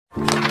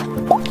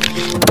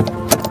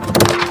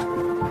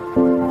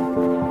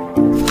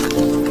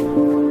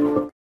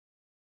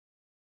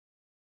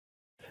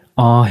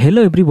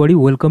Hello everybody,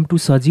 welcome to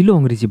Sajilo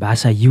अंग्रेजी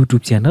भाषा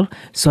YouTube channel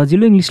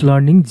सजिलो इङ्ग्लिस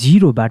लर्निङ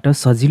 0 बाट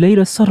सजिलै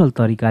र सरल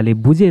तरिकाले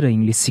बुझेर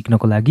इङ्ग्लिस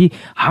सिक्नको लागि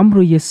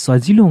हाम्रो यस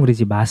सजिलो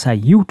अंग्रेजी भाषा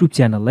YouTube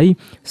च्यानललाई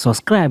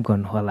सब्स्क्राइब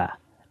गर्नुहोला.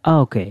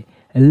 Okay,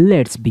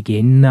 let's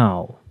begin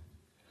now.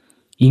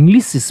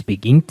 English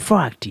speaking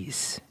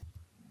practice.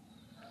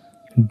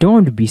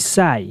 Don't be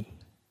shy.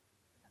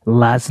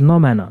 लाज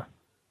नमान.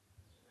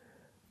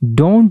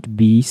 Don't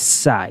be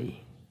shy.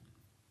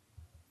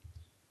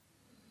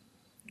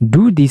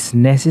 Do this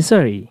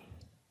necessary.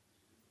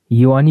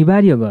 यो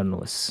अनिवार्य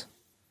गर्नुहोस्.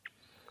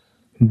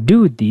 Do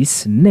this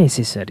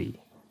necessary.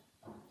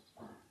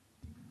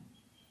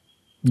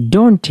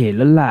 Don't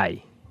tell a lie.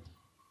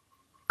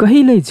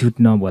 कहिल्यै झुट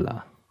नबोला.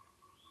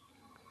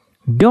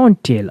 Don't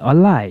tell a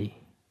lie.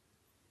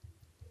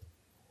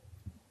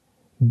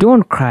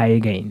 Don't cry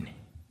again.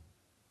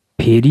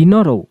 फेरि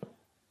नरौ.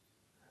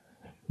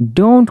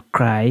 Don't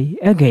cry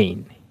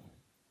again.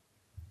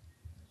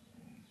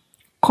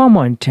 Come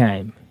on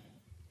time.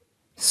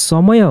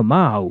 समयमा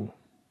आऊ.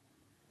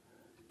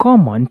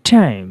 Come on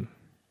time.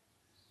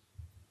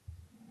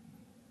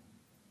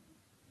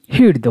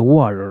 Heat the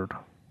water.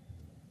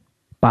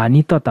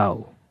 पानी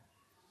तताऊ.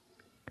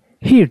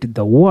 Heat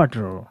the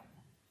water.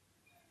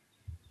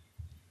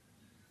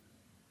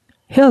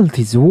 Health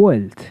is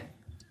wealth.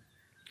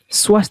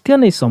 स्वास्थ्य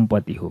नै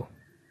सम्पत्ति हो.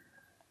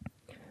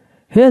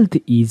 Health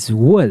is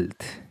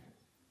wealth.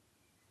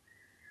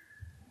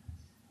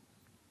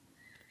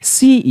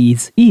 She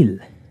is ill.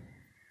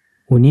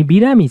 उनी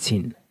बिरामी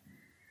छिन्.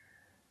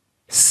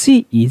 She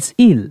is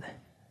ill.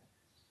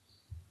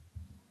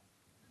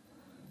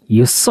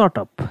 You shut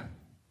up.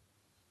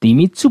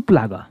 तिमी चुप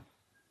लाग.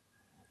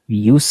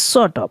 You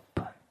shut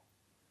up.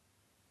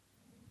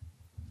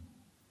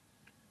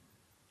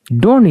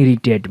 Don't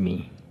irritate me.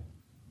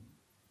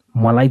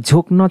 मलाई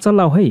झोक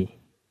नचलाऊ है.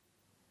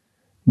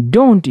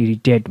 Don't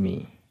irritate me.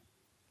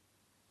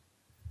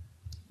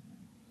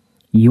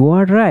 You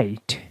are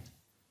right.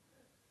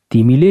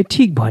 तिमीले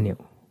ठीक भन्यौ.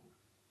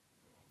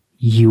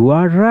 You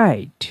are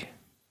right.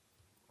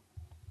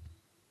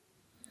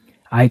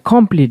 I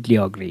completely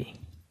agree.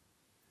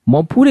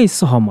 म पुरै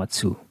सहमत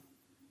छु.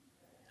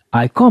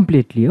 I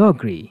completely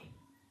agree.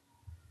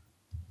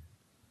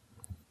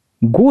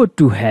 Go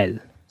to hell.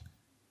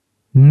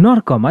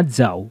 नर्कमा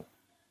जाऊ.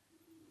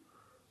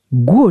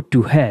 Go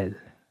to hell.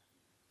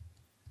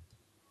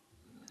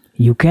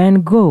 You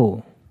can go.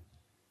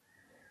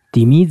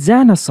 तिमी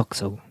जान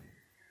सक्छौ.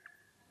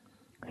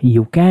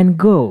 You can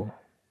go.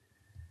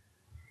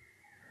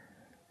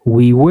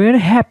 We were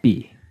happy.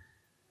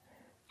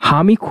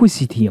 हामी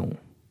खुसी थियौं.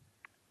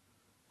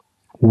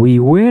 We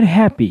were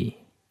happy.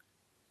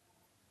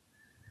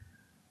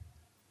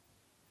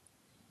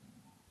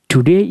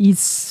 Today is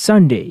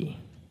Sunday.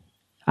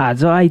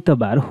 आज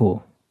आइतबार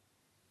हो.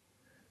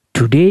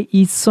 Today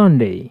is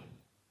Sunday.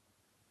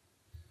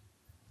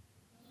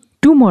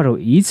 Tomorrow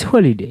is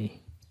holiday.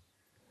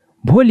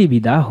 भोलि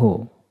बिदा हो.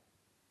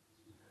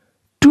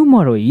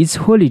 Tomorrow is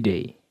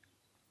holiday.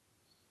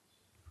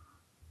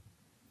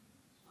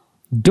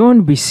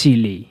 Don't be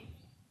silly.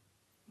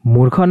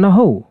 मूर्ख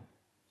नहौ.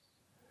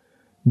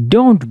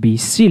 Don't be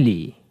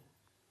silly.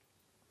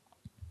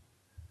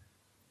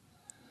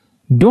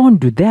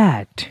 Don't do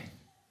that.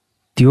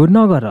 त्यो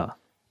नगर.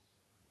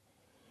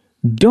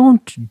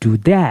 Don't do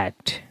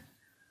that.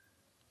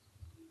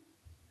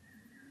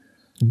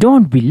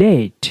 Don't be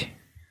late.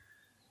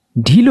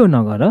 ढिलो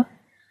नगर.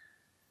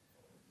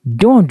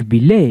 Don't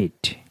be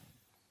late.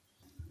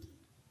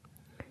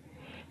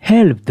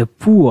 Help the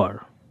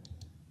poor.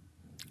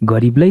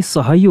 गरिबलाई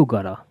सहयोग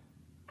गर.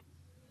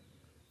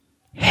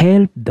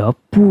 Help the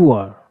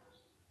poor.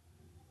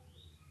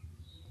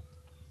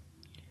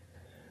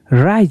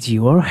 Raise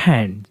your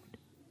hand.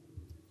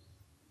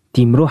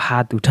 तिम्रो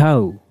हात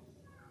उठाऊ.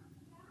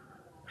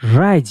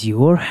 Raise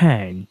your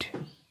hand.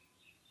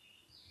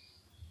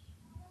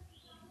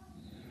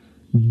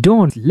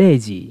 Don't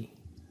lazy.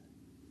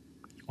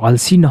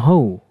 अल्सी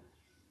नहौ.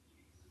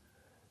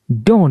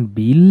 Don't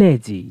be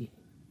lazy.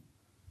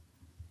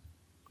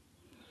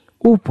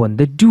 Open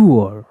the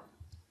door.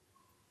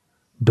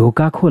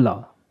 ढोका खोला.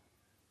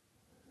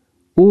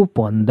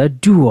 Open the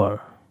door.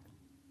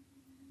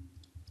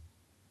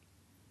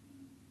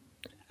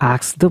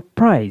 Ask the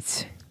price.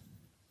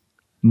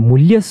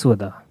 मूल्य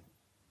सोध.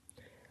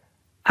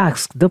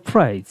 Ask the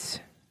price.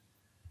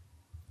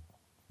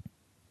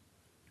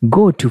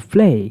 Go to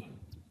play.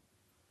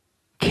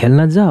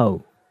 खेल्न जाऊ.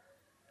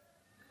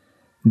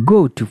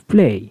 Go to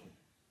play.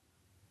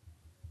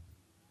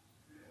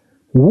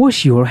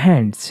 Wash your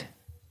hands.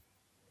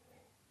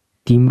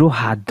 तिम्रो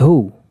हात धौ.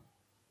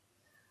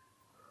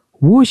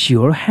 Wash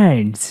your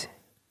hands.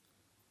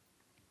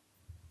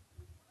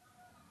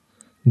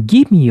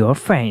 Give me your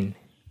pen.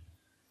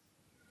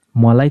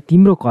 मलाई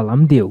तिम्रो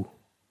कलम देऊ.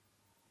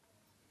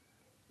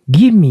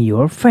 Give me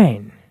your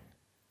pen.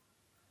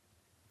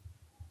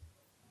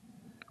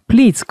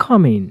 Please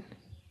come in.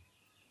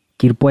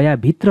 कृपया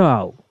भित्र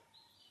आऊ.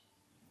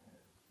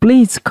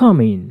 Please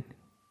come in.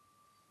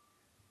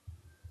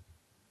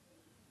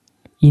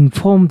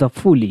 Inform the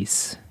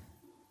police.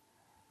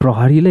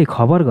 प्रहरीलाई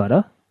खबर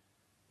गर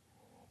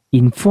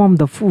Inform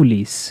the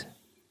police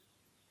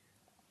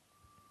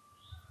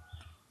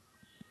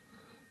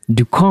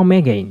Do come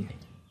again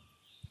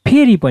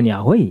फेरि पनि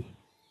आऊ है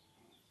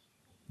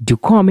Do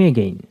come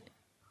again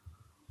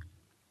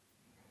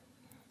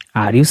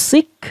Are you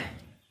sick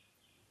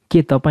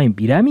के तपाई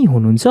बिरामी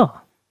हुनुहुन्छ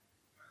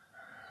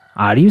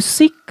Are you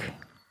sick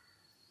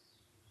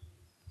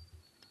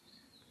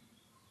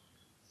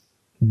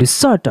Do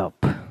shut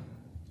up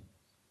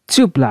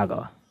चुप लाग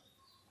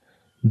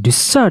Do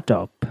shut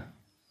up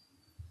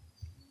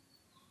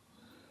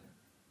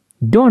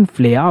Don't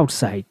play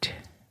outside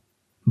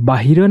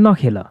बाहिर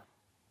नखेल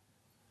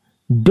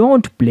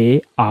Don't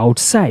play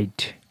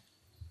outside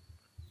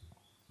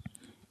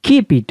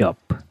Keep it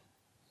up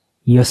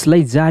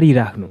यसलाई जारी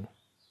राख्नु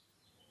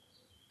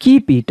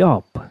Keep it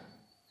up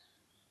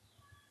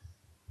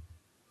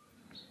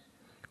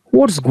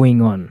What's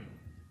going on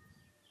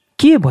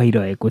के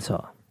भइरहेको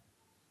छ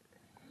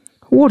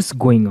What's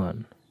going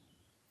on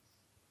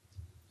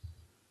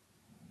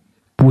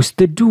Push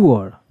the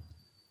door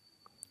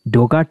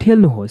ढोका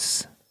ठेल्नुहोस्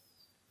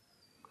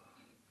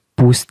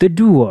Push the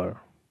door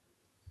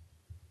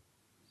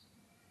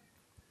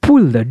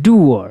Pull the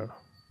door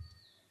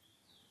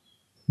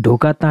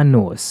ढोका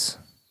तान्नुहोस्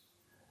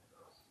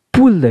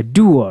Pull the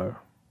door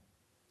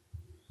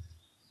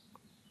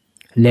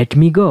Let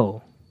me go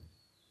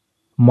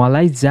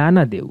मलाई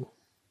जान देऊ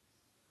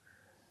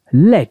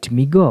Let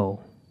me go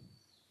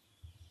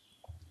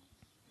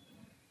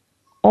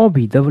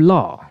Obey the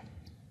law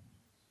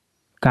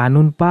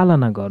कानुन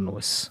पालना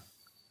गर्नुहोस्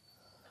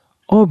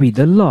Obey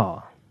the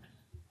law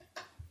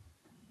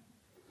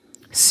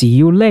See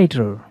you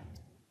later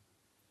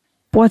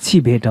पछि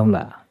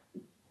भेटौँला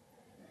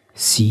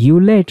See you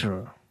later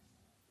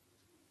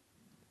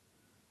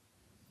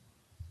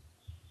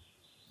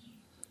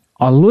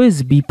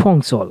Always be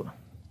punctual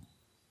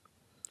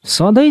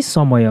सधैँ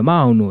समयमा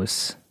आउनुहोस्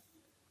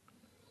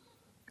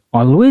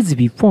Always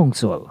be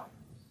punctual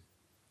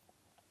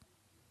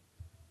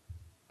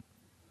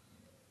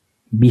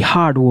Be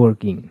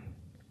hardworking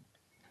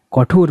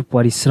कठोर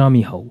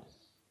परिश्रमी हौ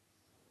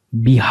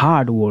Be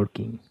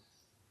hardworking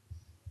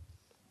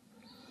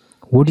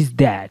What is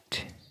that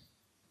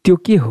त्यो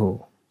के हो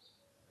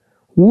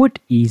What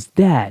is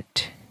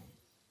that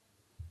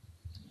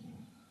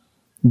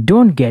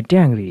Don't get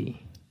angry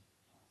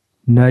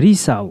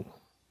नरिसाऊ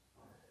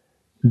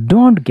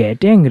Don't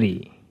get angry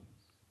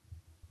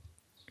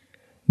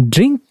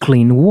Drink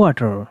clean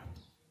water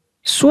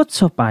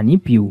स्वच्छ पानी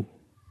पिऊ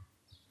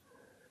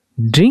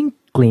Drink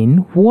clean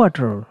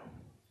water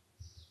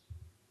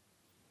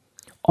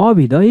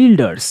Obey the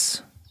elders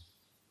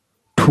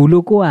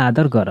ठुलोको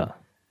आदर गर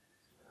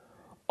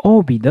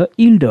Obey the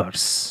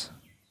elders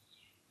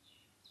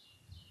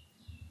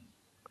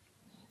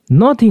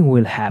Nothing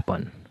will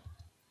happen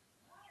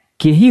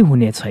केही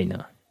हुने छैन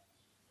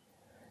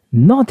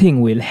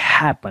Nothing will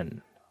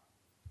happen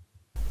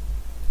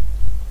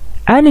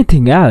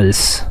Anything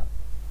else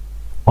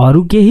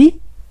अरु केही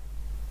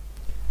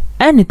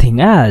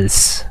Anything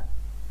else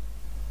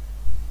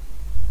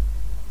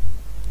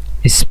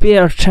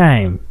Spare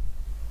time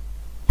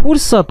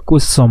फुर्सदको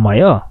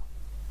समय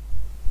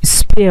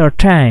Spare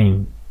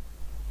time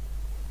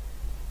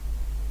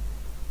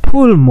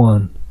Full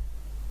moon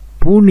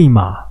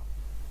Purnima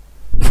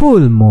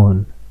Full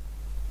moon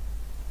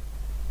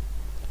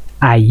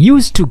I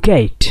used to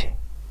get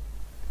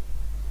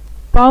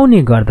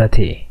पाउने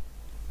गर्दथे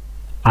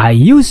I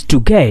used to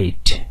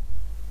get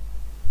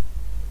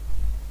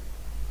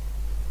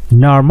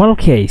Normal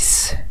case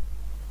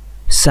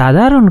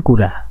साधारण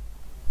कुरा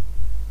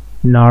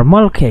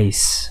Normal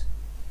case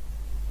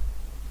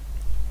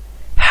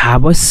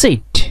Have a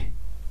seat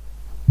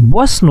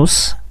बस्नुस्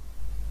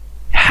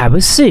Have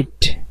a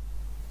seat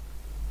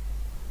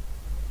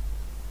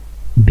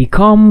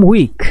Become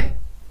weak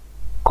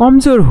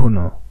कमजोर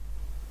हुनु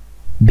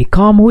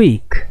Become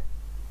weak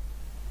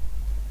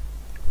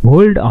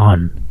Hold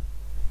on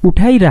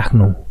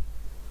उठाइराख्नु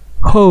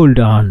Hold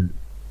on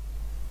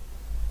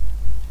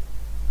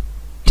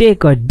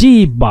Take a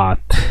deep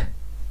bath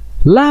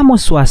लामो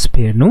श्वास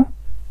फेर्नु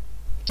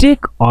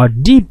Take a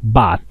deep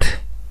bath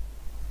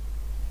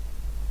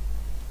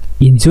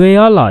Enjoy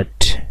a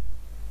lot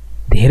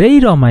धेरै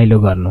रमाइलो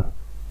गर्नु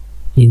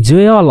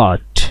Enjoy a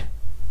lot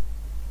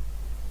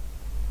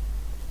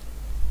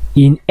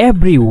In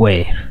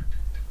everywhere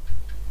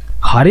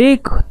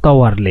हरेक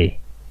तवरले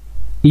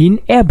In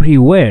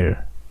everywhere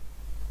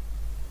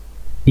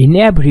In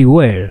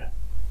everywhere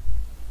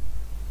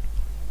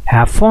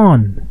Have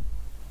fun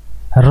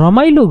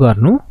रमाइलो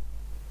गर्नु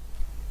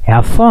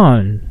Have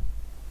fun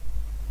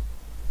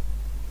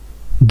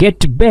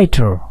Get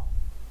better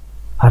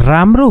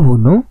राम्रो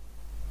हुनु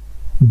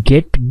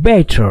Get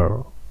better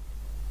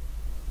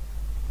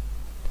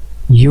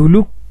You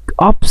look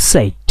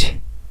upset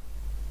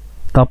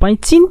तपाई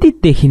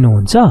चिन्तित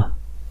देखिनुहुन्छ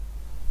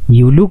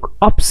You look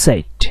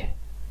upset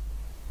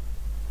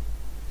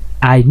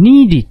I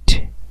need it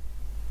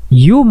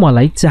यो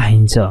मलाई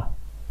चाहिन्छ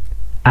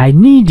I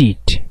need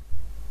it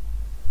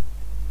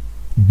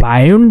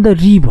Beyond the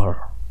river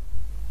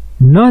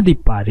नदी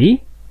पारी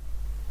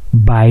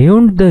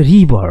beyond the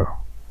river.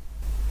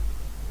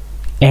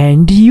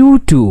 And you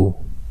too.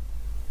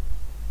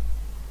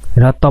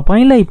 र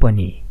तपाईलाई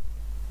पनि.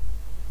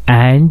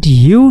 And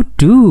you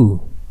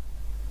too.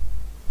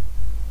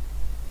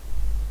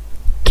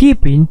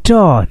 Keep in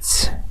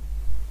touch.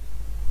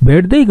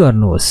 भेट्दै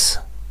गर्नुहोस्.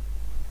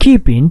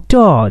 Keep in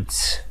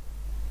touch.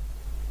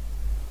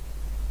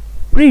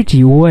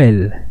 Pretty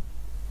well.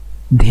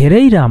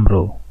 धेरै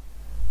राम्रो.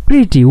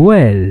 Pretty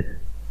well.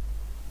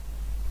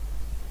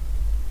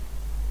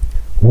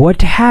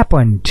 What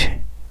happened?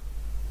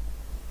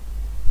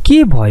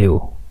 के भयो?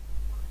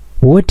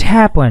 What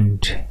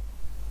happened?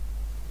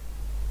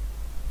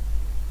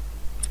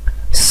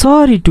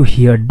 Sorry to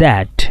hear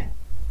that.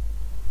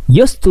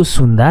 यस्तो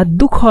सुन्दा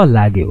दुःख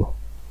लाग्यो.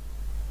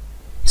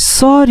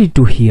 Sorry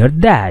to hear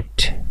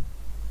that.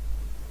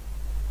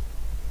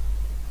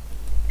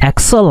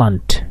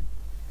 Excellent.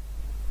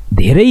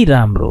 धेरै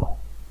राम्रो.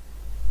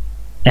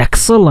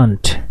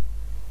 Excellent.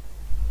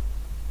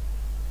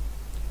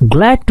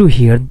 Glad to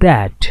hear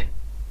that.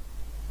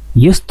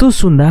 यस्तो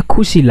सुन्दा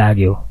खुसी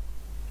लाग्यो.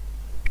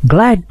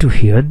 Glad to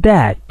hear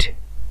that.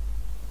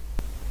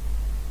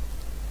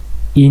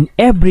 In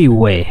every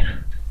way.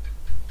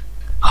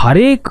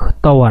 हरेक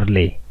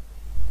तवरले.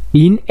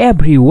 In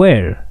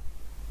everywhere.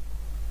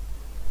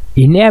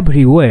 In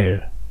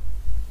everywhere.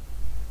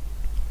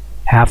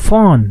 Have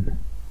fun.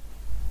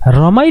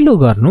 रमाइलो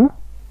गर्नु.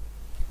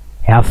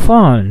 Have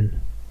fun.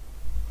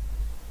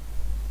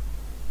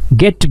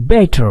 Get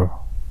better.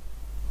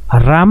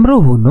 राम्रो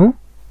हुनु.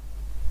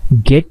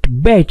 Get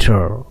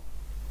better.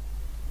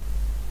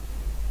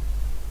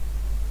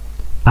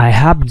 I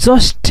have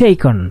just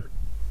taken.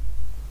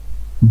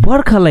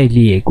 भर्खरै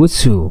लिएको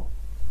छु.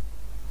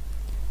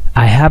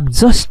 I have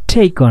just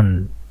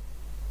taken.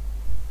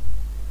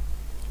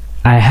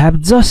 I have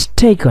just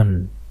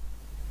taken.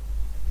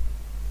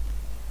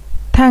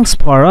 Thanks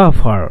for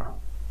offer.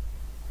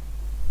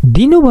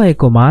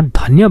 दिनुभएकोमा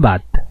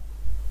धन्यवाद.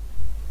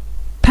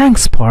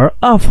 Thanks for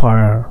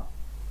offer.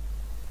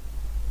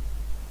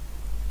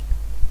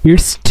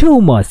 It's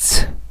too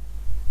much.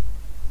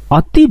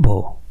 अति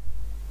भो.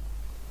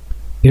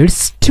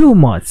 It's too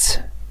much.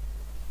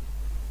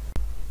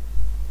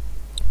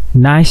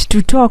 Nice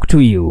to talk to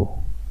you.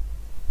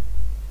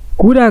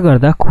 कुरा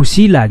गर्दा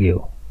खुसी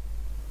लाग्यो.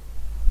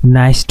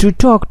 Nice to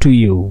talk to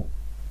you.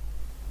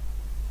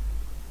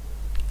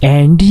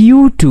 And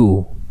you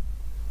too.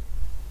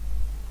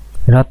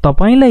 र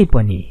तपाईलाई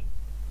पनि.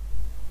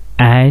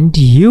 And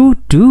you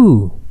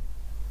too.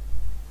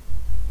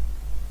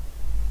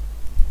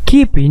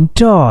 Keep in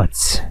touch.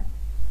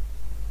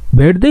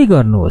 भेट्दै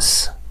गर्नुहोस्.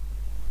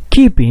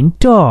 Keep in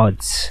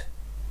touch.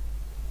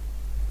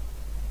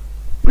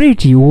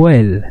 Pretty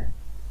well.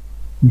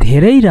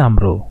 धेरै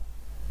राम्रो.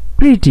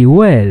 Pretty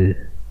well.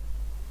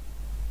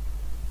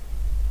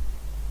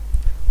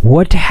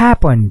 What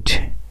happened?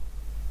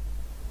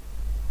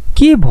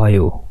 के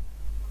भयो?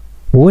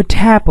 What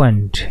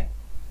happened?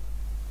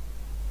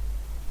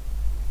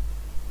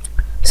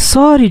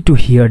 Sorry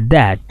to hear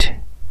that.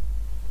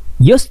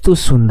 यस्तो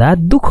सुन्दा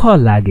दुःख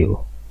लाग्यो.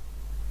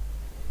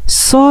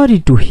 Sorry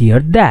to hear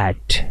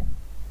that.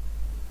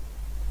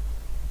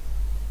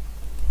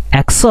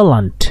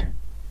 Excellent.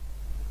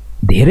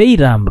 धेरै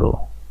राम्रो.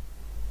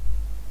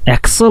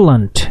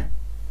 Excellent.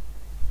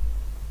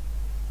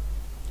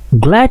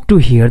 Glad to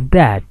hear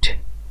that.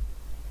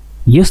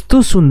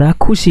 यस्तो सुन्दा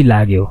खुसी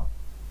लाग्यो.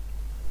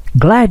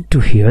 Glad to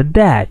hear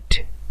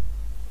that.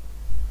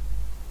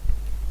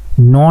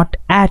 Not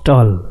at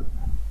all.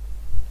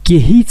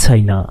 केही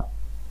छैन.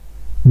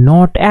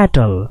 Not at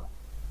all.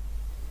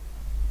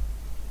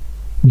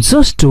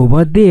 Just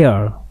over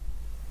there.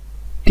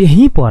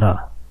 त्यही पर.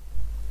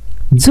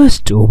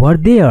 Just over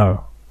there.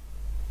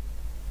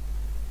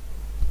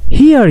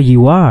 Here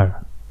you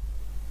are.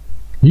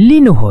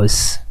 लिनुहोस्.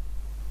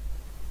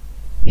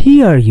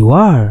 Here you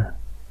are.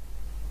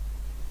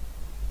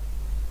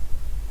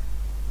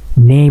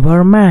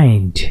 Never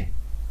mind.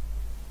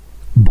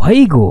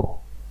 भइगो.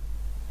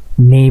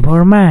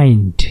 Never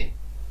mind.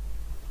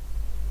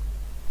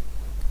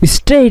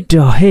 Straight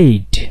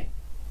ahead.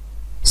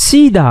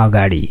 सीधा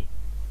अगाडि.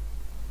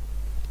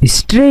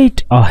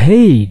 Straight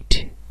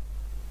ahead.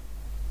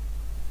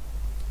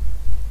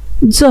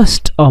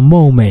 Just a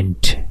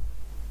moment.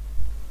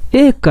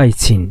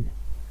 एकैछिन.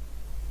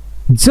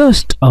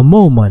 Just a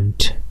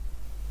moment.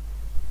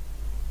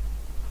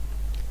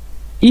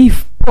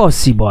 If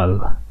possible.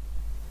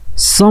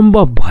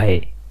 सम्भव भए.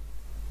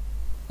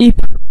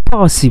 If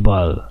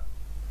possible.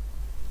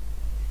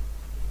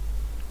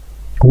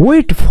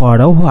 Wait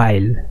for a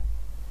while.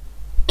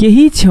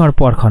 केही क्षण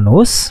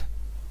पर्खनुहोस्.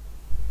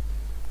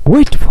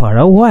 Wait for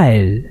a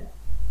while.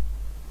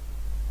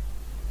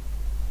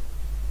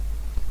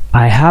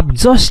 I have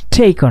just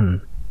taken.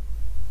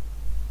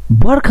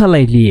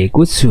 भर्खरै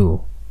लिएको छु.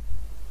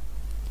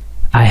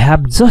 I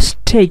have just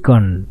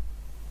taken.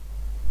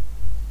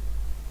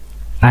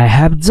 I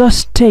have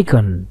just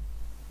taken.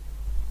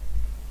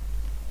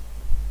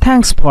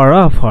 Thanks for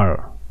offer.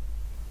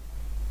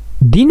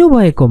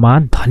 दिनुभएकोमा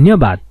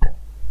धन्यवाद.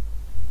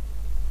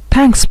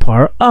 Thanks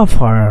for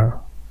offer.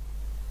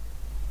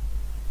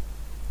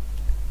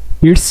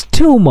 It's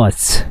too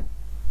much.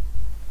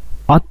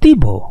 अति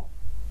भो.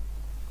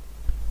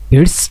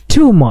 It's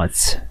too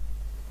much.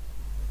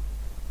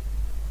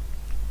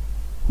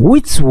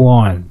 Which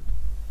one?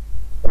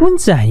 कुन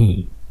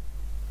चाहिँ?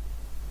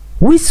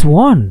 Which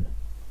one?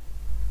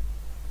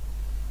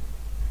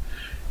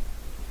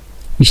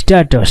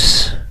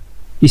 Status.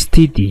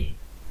 स्थिति.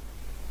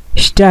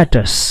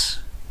 Status.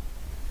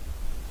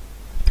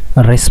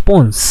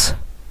 Response.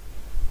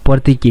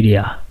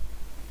 प्रतिक्रिया.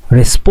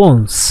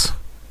 Response.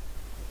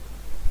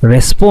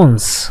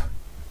 Response.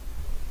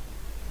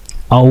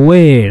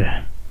 Aware.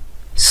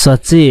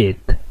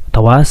 सचेत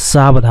अथवा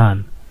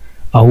सावधान.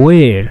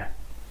 Aware.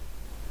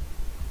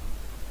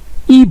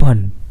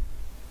 Even.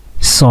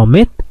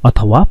 समेत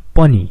अथवा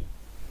पनि.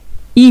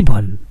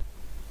 Even.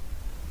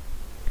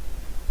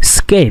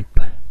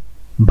 Escape.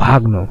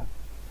 भाग्नु.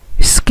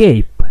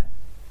 Escape.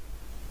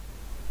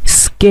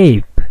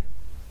 Escape.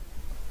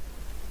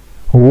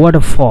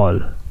 Waterfall.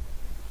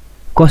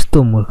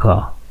 कस्तो मूर्ख.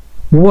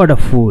 What a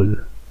fool.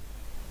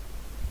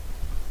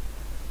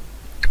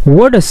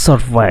 What a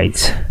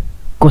surprise.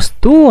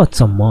 कस्तो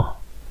अचम्म.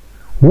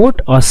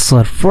 What a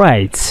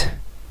surprise.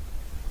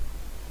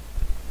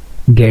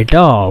 Get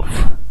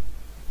off.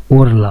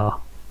 ओर्ला.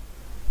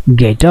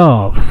 Get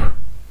off.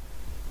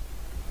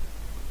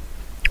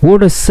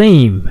 What a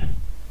shame.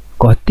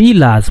 कति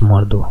लाज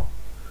मर्दो.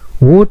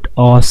 What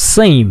a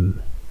shame.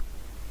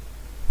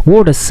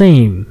 What a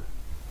shame.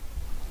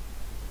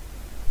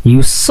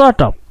 You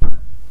shut up.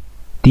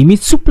 तिमी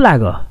चुप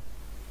लाग.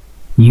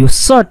 You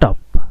shut up.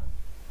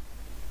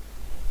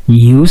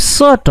 You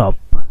shut up.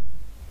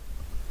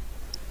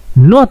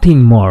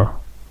 Nothing more.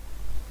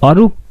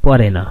 अरु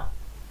परेन.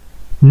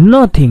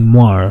 Nothing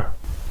more.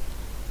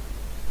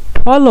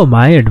 Follow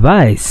my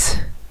advice.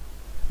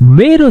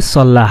 मेरो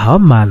सल्लाह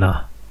मान.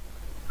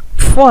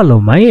 Follow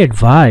my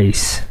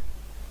advice.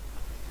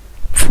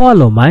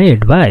 Follow my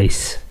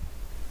advice.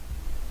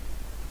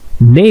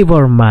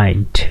 Never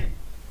mind.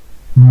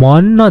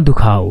 मन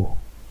नदुखाऊ.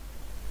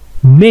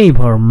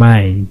 Never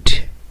mind.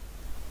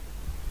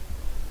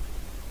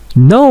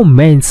 No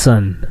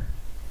mention.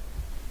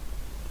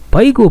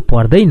 भइगो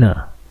पर्दैन.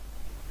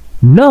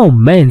 No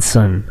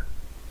mention.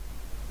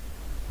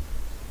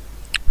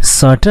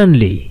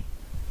 Certainly.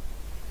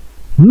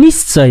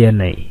 निश्चय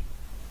नै.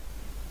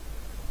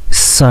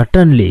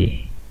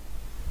 Certainly.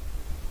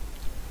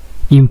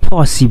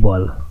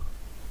 Impossible.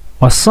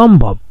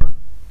 असम्भव.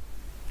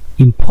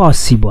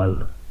 Impossible.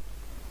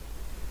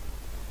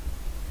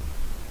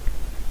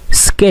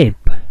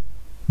 Escape.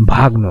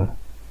 भाग्नु.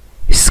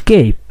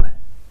 Escape.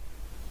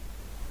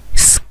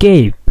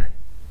 Escape.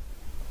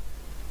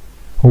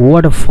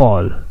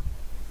 Waterfall.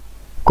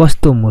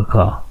 कस्तो मूर्ख.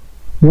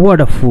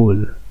 What a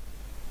fool.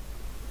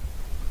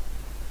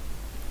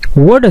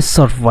 What a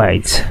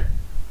surprise.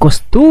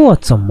 कस्तो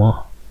अचम्म.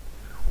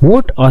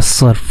 What a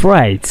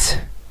surprise.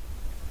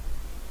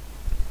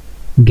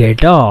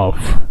 Get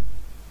off.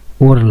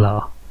 ओर्ला.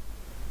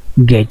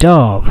 Get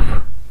off.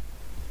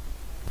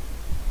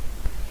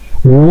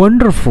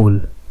 Wonderful.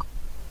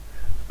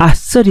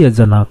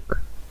 आश्चर्यजनक.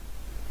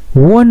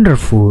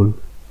 Wonderful.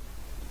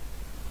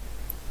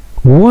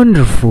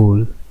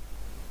 Wonderful.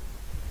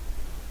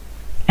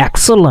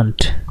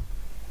 Excellent.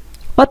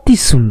 अति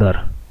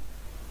सुन्दर.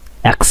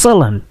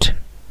 Excellent.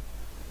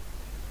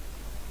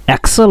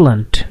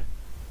 Excellent.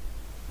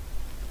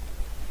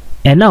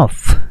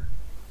 Enough.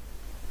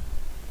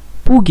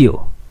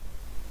 पुग्यो.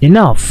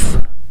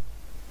 Enough.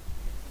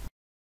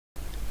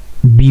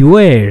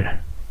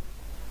 Beware.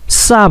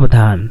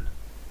 सावधान.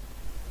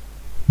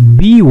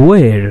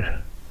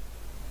 Beware.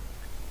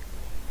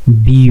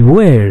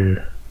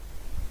 Beware.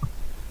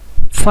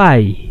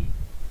 Fai.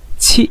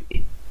 Chi.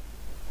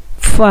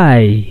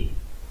 Fai.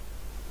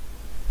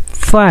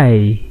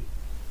 Fai.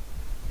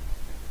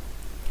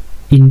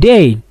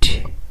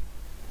 Indeed.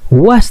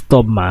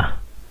 वास्तवमा.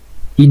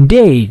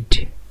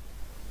 Indeed.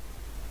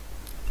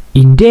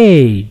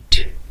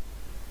 Indeed.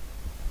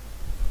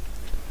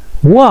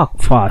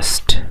 Walk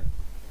fast.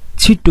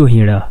 छिटो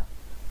हिँड.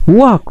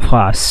 Walk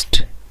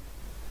fast.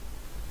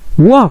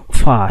 Walk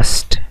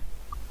fast.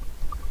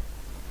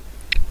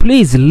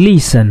 Please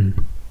listen.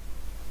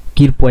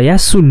 कृपया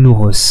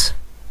सुन्नुहोस्.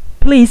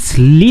 Please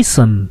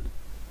listen.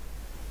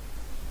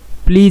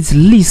 Please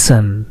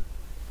listen.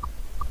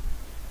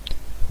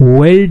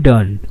 Well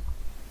done.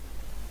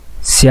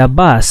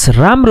 स्याबास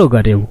राम्रो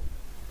गर्यौ.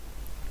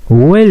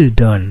 Well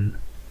done.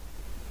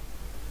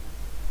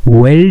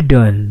 Well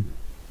done.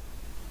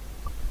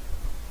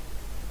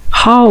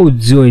 How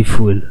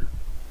joyful.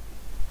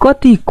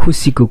 कति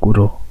खुसीको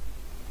कुरो.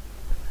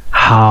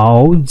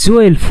 How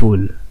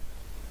joyful.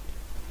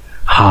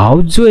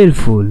 How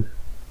joyful.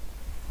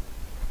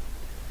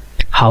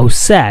 How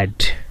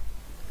sad.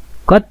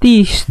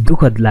 कति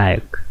दुखद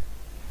लायक.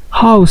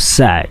 How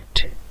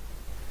sad.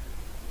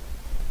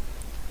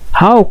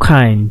 How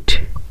kind.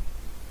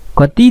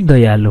 कति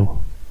दयालु.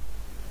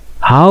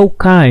 How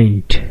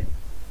kind.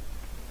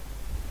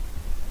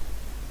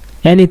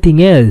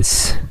 Anything else.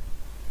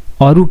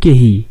 अरु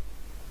केही.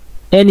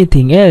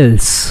 anything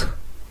else,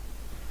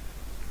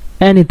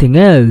 anything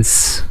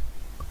else.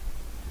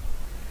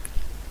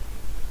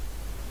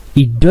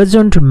 It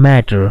doesn't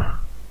matter.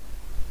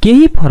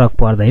 केही फरक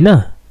पर्दैन.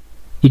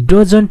 It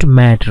doesn't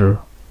matter.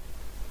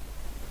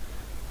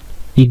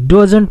 It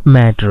doesn't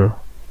matter.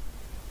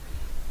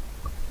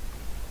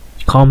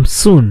 Come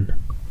soon.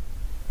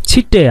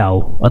 छिट्टै आऊ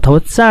अथवा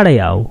चाँडै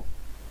आऊ.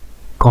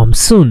 Come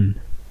soon.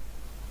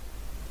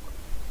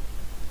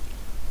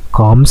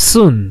 Come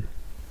soon.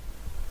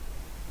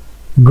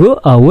 Go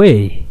away.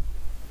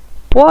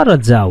 पर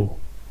जाऊ.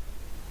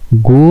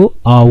 Go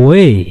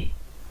away.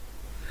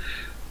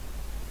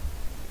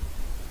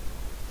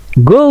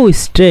 Go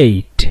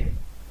straight.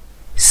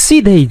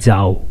 सीधै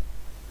जाऊ.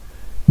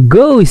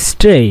 Go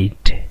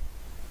straight.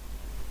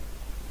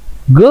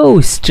 Go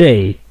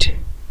straight.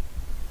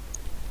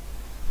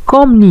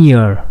 Come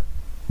near.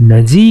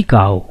 नजिक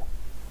आओ.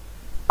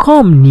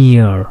 Come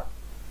near.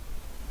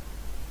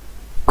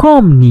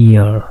 Come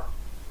near.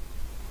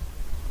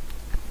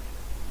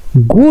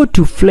 Go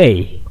to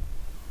play.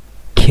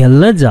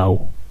 खेल्न जाऊ.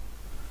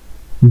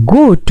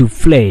 Go to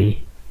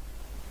play.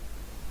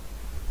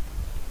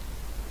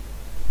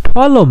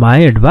 Follow my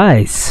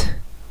advice.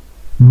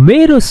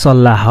 मेरो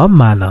सल्लाह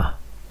मान.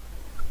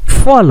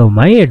 Follow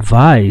my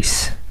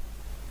advice.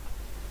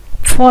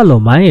 Follow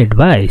my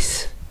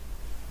advice.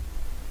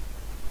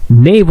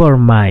 Never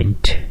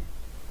mind.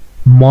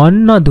 मन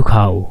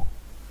नदुखाऊ.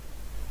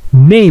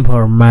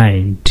 Never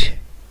mind.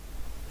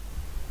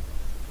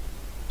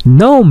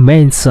 No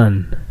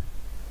mention.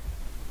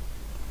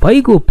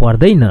 भइगो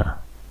पर्दैन.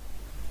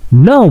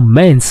 No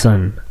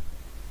mention.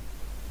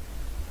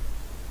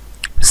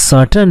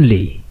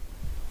 Certainly.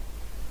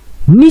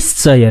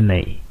 निश्चय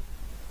नै.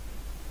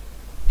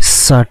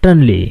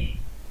 Certainly.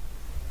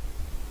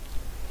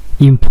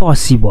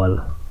 Impossible.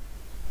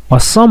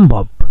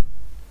 असम्भव.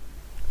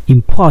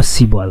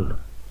 Impossible.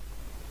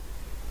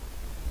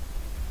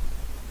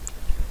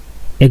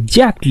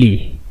 Exactly.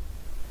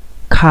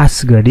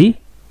 खास गरी.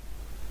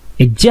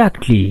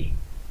 Exactly.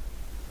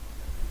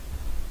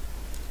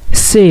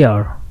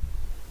 Share.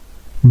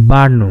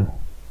 बाड्नु.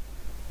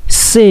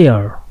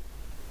 Share.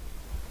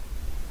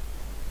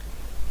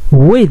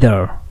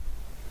 Weather.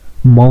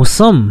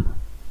 मौसम.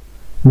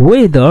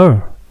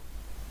 Weather.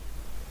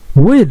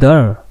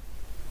 Weather.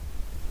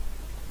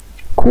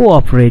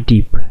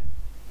 Cooperative.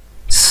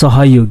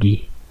 सहयोगी.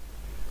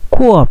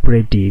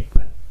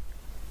 Cooperative.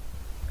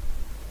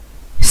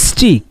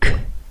 Stick.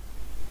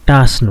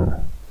 टास्नु.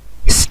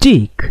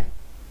 Stick.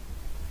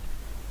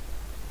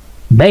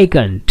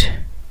 Vacant.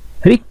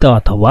 रिक्त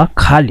अथवा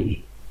खाली.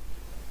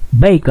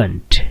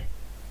 Vacant.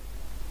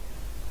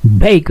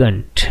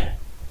 Vacant.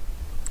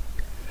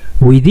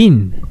 Within.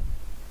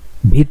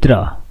 भित्र.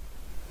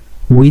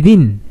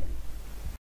 Within.